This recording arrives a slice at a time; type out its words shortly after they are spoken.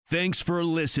Thanks for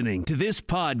listening to this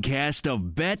podcast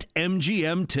of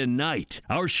BetMGM Tonight.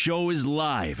 Our show is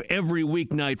live every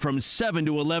weeknight from 7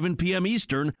 to 11 p.m.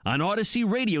 Eastern on Odyssey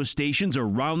radio stations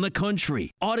around the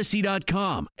country,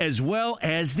 Odyssey.com, as well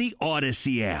as the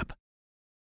Odyssey app. A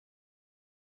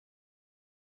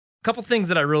couple things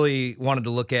that I really wanted to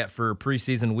look at for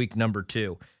preseason week number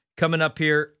 2. Coming up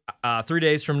here 3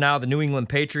 days from now, the New England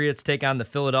Patriots take on the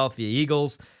Philadelphia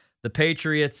Eagles. The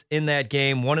Patriots in that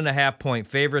game, 1.5-point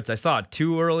favorites. I saw it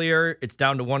 2 earlier. It's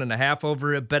down to 1.5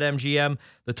 over at BetMGM.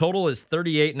 The total is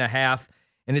 38.5,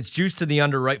 and it's juiced to the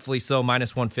under, rightfully so,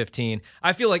 minus 115.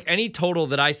 I feel like any total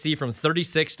that I see from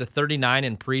 36 to 39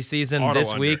 in preseason Auto this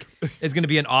under. week is going to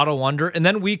be an auto under. And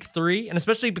then week 3, and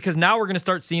especially because now we're going to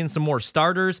start seeing some more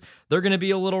starters. They're going to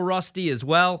be a little rusty as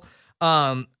well.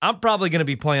 I'm probably going to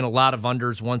be playing a lot of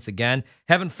unders once again.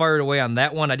 Haven't fired away on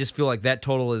that one. I just feel like that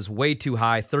total is way too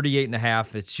high,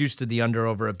 38.5. It's juiced to the under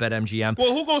over at BetMGM.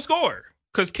 Well, who gonna score?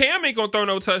 Because Cam ain't gonna throw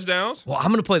no touchdowns. Well, I'm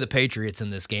going to play the Patriots in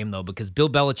this game, though, because Bill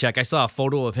Belichick, I saw a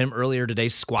photo of him earlier today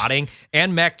squatting,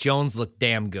 and Mac Jones looked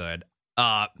damn good.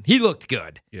 He looked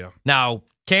good. Yeah. Now,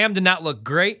 Cam did not look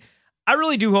great. I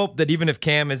really do hope that even if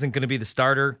Cam isn't going to be the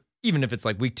starter, even if it's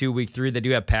like week 2, week 3, they do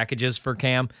have packages for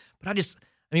Cam. But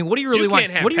I mean, what do you really want?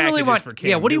 Can't have What do you really packages want? for Cam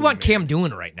Yeah, what do you Newton, want man. Cam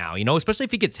doing right now? You know, especially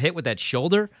if he gets hit with that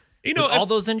shoulder. You know, with all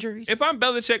those injuries. If I'm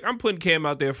Belichick, I'm putting Cam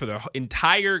out there for the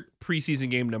entire preseason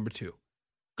game number 2.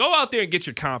 Go out there and get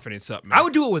your confidence up, man. I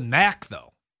would do it with Mac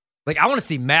though. Like I want to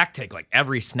see Mac take like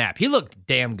every snap. He looked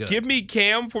damn good. Give me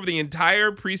Cam for the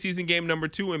entire preseason game number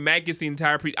 2, and Matt gets the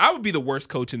entire I would be the worst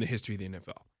coach in the history of the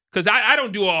NFL. Because I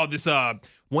don't do all this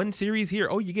one series here.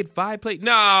 Oh, you get 5 plays.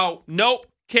 No, nope.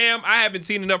 Cam, I haven't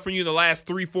seen enough from you in the last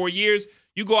 3-4 years.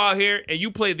 You go out here and you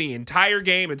play the entire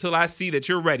game until I see that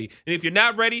you're ready. And if you're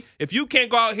not ready, if you can't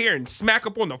go out here and smack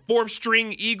up on the 4th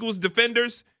string Eagles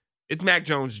defenders, it's Mac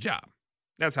Jones' job.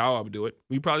 That's how I would do it.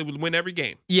 We probably would win every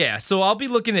game. Yeah, so I'll be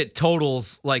looking at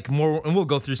totals like more, and we'll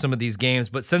go through some of these games.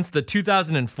 But since the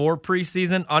 2004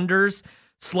 preseason, unders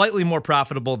slightly more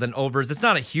profitable than overs. It's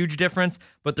not a huge difference,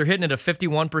 but they're hitting at a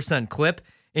 51% clip.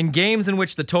 In games in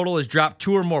which the total has dropped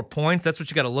 2 or more points, that's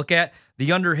what you got to look at.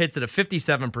 The under hits at a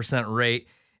 57% rate.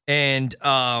 And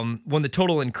when the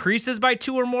total increases by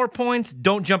 2 or more points,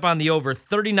 don't jump on the over.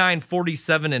 39,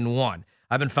 47, and 1.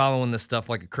 I've been following this stuff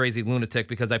like a crazy lunatic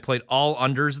because I played all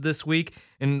unders this week,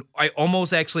 and I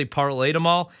almost actually parlayed them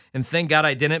all. And thank God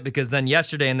I didn't, because then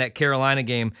yesterday in that Carolina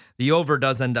game, the over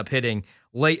does end up hitting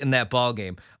late in that ball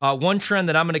game. One trend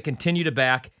that I'm going to continue to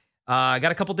back. I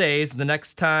got a couple days. The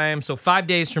next time, so 5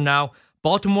 days from now,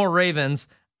 Baltimore Ravens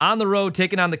on the road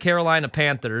taking on the Carolina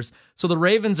Panthers. So the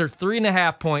Ravens are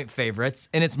 3.5-point favorites,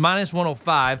 and it's minus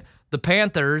 105. The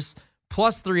Panthers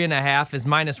plus 3.5 is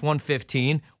minus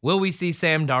 115. Will we see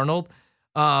Sam Darnold?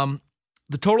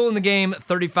 The total in the game,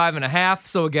 35.5.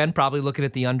 So again, probably looking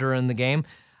at the under in the game.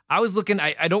 I was looking,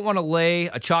 I don't want to lay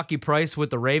a chalky price with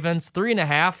the Ravens.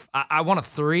 3.5, I want a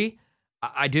 3.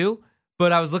 I do.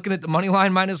 But I was looking at the money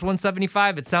line minus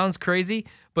 175. It sounds crazy,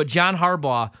 but John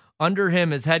Harbaugh, under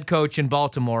him as head coach in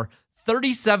Baltimore,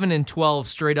 37-12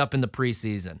 straight up in the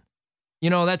preseason. You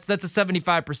know, that's a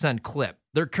 75% clip.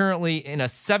 They're currently in a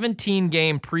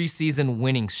 17-game preseason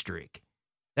winning streak.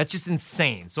 That's just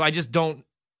insane. So I just don't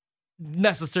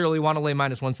necessarily want to lay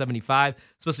minus 175,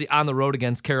 especially on the road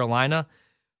against Carolina,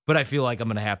 but I feel like I'm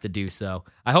going to have to do so.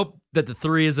 I hope that the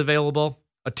 3 is available.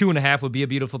 A 2.5 would be a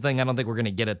beautiful thing. I don't think we're going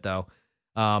to get it, though.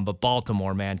 But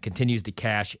Baltimore, man, continues to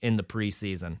cash in the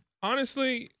preseason.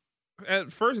 Honestly, at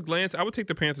first glance, I would take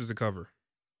the Panthers to cover.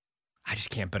 I just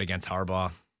can't bet against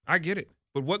Harbaugh. I get it.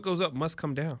 But what goes up must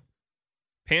come down.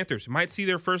 Panthers might see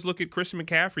their first look at Christian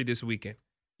McCaffrey this weekend.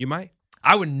 You might.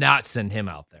 I would not send him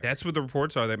out there. That's what the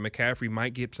reports are, that McCaffrey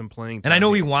might get some playing time. And I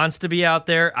know he wants to be out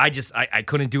there. I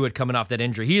couldn't do it coming off that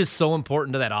injury. He is so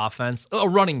important to that offense, a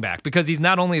running back, because he's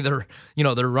not only their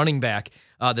running back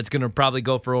that's going to probably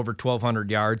go for over 1,200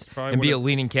 yards and be a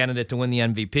leading candidate to win the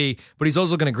MVP, but he's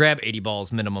also going to grab 80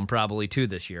 balls minimum probably too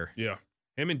this year. Yeah.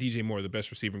 Him and DJ Moore are the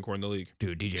best receiving core in the league.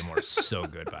 Dude, DJ Moore is so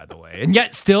good, by the way. And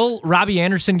yet still, Robbie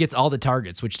Anderson gets all the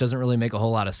targets, which doesn't really make a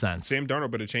whole lot of sense. Sam Darnold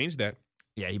better change that.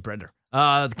 Yeah, he bred her.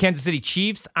 The Kansas City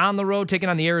Chiefs on the road taking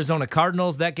on the Arizona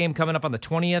Cardinals. That game coming up on the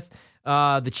 20th.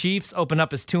 The Chiefs open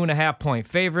up as 2.5-point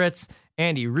favorites.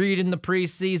 Andy Reid in the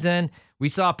preseason. We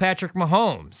saw Patrick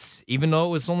Mahomes, even though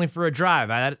it was only for a drive.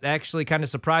 That actually kind of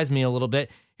surprised me a little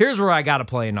bit. Here's where I got to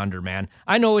play an under, man.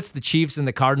 I know it's the Chiefs and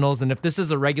the Cardinals, and if this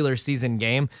is a regular season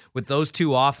game with those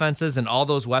two offenses and all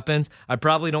those weapons, I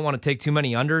probably don't want to take too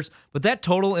many unders, but that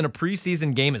total in a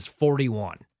preseason game is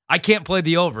 41. I can't play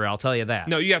the over, I'll tell you that.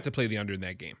 No, you have to play the under in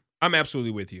that game. I'm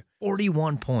absolutely with you.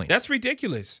 41 points. That's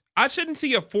ridiculous. I shouldn't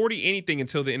see a 40 anything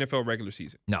until the NFL regular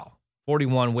season. No.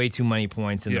 41, way too many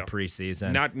points in the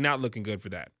preseason. Not looking good for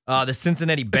that. The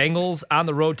Cincinnati Bengals on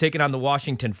the road taking on the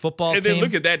Washington football team. And then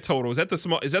look at that total. Is that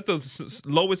the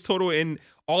lowest total in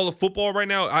all of football right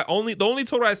now? The only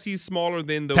total I see smaller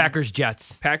than the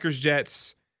Packers-Jets.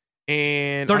 Packers-Jets.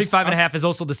 And 35.5 is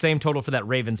also the same total for that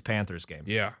Ravens-Panthers game.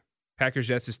 Yeah.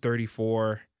 Packers-Jets is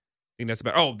 34. I think that's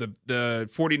about the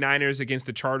 49ers against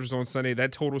the Chargers on Sunday.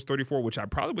 That total is 34, which I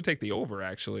probably would take the over,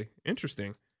 actually.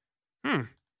 Interesting.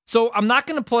 So I'm not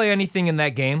going to play anything in that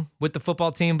game with the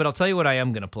football team, but I'll tell you what I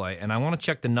am going to play. And I want to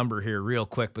check the number here real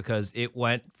quick because it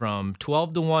went from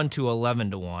 12-1 to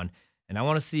 11-1. And I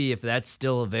want to see if that's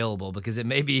still available because it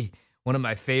may be one of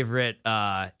my favorite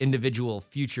individual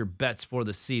future bets for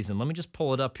the season. Let me just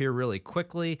pull it up here really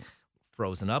quickly.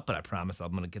 Frozen up, but I promise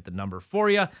I'm going to get the number for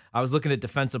you. I was looking at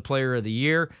Defensive Player of the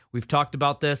Year. We've talked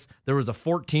about this. There was a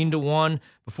 14-1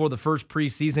 before the first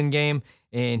preseason game,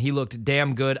 and he looked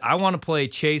damn good. I want to play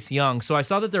Chase Young. So I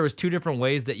saw that there was two different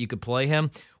ways that you could play him.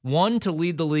 One, to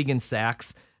lead the league in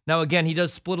sacks. Now, again, he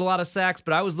does split a lot of sacks,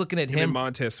 but I was looking at him. And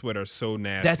Montez Sweat are so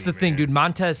nasty. That's the thing, dude.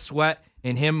 Montez Sweat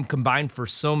and him combined for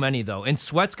so many, though. And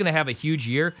Sweat's going to have a huge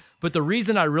year. But the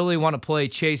reason I really want to play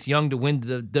Chase Young to win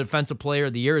the Defensive Player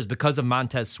of the Year is because of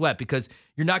Montez Sweat, because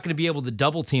you're not going to be able to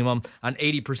double team him on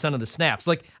 80% of the snaps.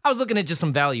 Like, I was looking at just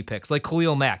some value picks, like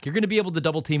Khalil Mack. You're going to be able to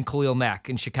double team Khalil Mack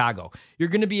in Chicago. You're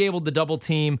going to be able to double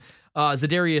team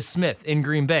Zadarius Smith in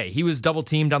Green Bay. He was double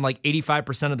teamed on like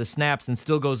 85% of the snaps and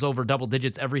still goes over double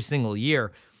digits every single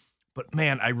year. But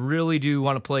man, I really do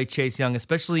want to play Chase Young,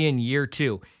 especially in year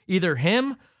 2. Either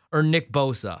him or Nick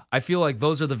Bosa. I feel like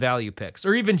those are the value picks,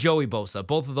 or even Joey Bosa.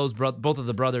 Both of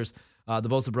the brothers, the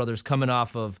Bosa brothers, coming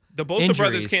off of the Bosa injuries.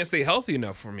 brothers can't stay healthy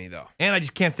enough for me though, and I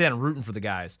just can't stand rooting for the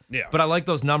guys. Yeah, but I like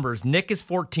those numbers. Nick is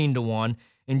 14-1,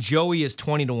 and Joey is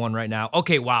 20-1 right now.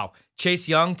 Okay, wow. Chase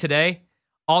Young today,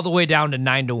 all the way down to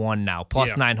 9-1 now,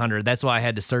 plus 900. That's why I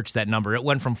had to search that number. It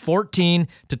went from 14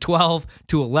 to 12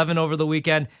 to 11 over the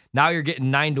weekend. Now you're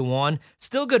getting 9-1.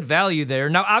 Still good value there.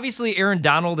 Now, obviously, Aaron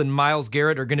Donald and Myles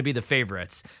Garrett are going to be the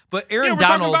favorites. But Aaron we're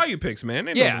Donald, talking value picks, man.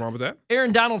 Ain't nothing wrong with that.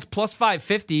 Aaron Donald's plus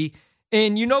 550.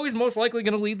 And you know he's most likely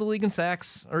going to lead the league in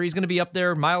sacks, or he's going to be up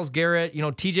there. Myles Garrett,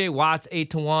 TJ Watt's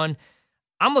 8-1.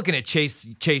 I'm looking at Chase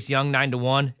Young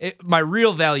 9-1. My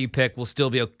real value pick will still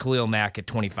be a Khalil Mack at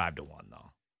 25-1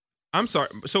 though. I'm sorry.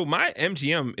 So my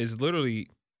MGM is literally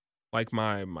like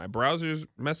my browser's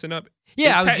messing up.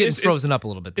 Yeah, I was getting frozen up a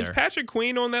little bit there. Is Patrick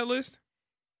Queen on that list?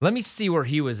 Let me see where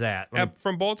he was at.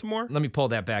 From Baltimore? Let me pull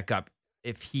that back up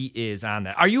if he is on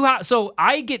that. Are you? So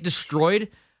I get destroyed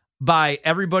by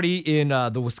everybody in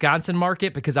the Wisconsin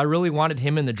market because I really wanted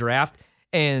him in the draft.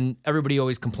 And everybody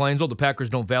always complains, the Packers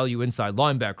don't value inside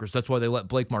linebackers. That's why they let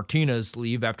Blake Martinez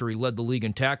leave after he led the league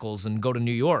in tackles and go to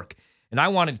New York. And I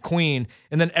wanted Queen,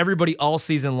 and then everybody all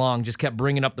season long just kept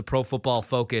bringing up the Pro Football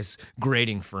Focus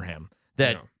grading for him.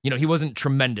 That, he wasn't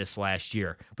tremendous last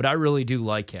year, but I really do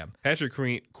like him. Patrick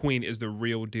Queen is the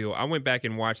real deal. I went back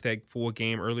and watched that full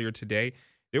game earlier today.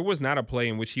 There was not a play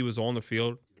in which he was on the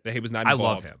field that he was not involved. I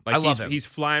love him. I love him. He's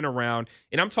flying around,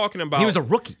 and I'm talking about... He was a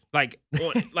rookie.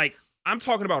 I'm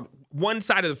talking about one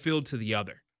side of the field to the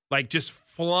other. Like, just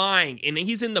flying, and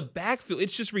he's in the backfield.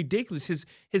 It's just ridiculous.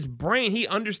 His brain, he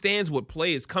understands what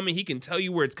play is coming. He can tell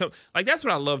you where it's coming. Like, that's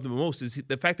what I love the most is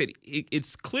the fact that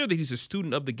it's clear that he's a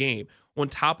student of the game on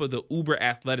top of the uber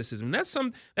athleticism. That's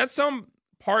some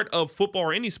part of football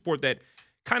or any sport that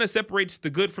kind of separates the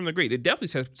good from the great. It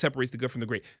definitely separates the good from the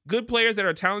great. Good players that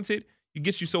are talented, it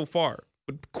gets you so far.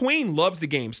 But Queen loves the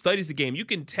game, studies the game. You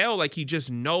can tell like he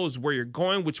just knows where you're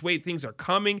going, which way things are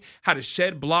coming, how to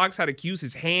shed blocks, how to use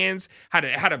his hands, how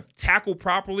to tackle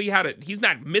properly, he's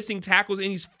not missing tackles, and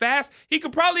he's fast. He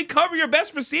could probably cover your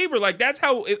best receiver. Like, that's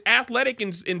how athletic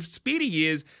and speedy he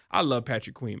is. I love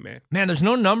Patrick Queen, man. Man, there's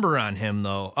no number on him,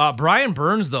 though. Brian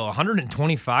Burns, though,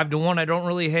 125-1, I don't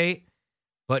really hate.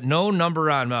 But no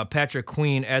number on Patrick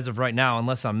Queen as of right now,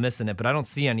 unless I'm missing it. But I don't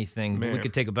see anything. We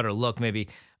could take a better look, maybe.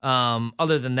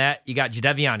 Other than that, you got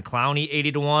Jadeveon Clowney,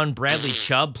 80-1. Bradley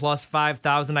Chubb, plus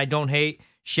 5,000. I don't hate.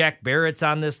 Shaq Barrett's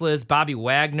on this list. Bobby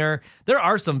Wagner. There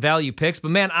are some value picks.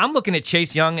 But, man, I'm looking at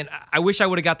Chase Young, and I wish I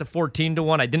would have got the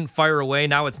 14-1. I didn't fire away.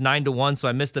 Now it's 9-1, so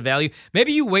I missed the value.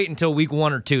 Maybe you wait until week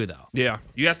 1 or 2, though. Yeah,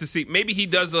 you have to see. Maybe he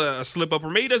does a slip-up, or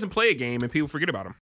maybe he doesn't play a game, and people forget about him.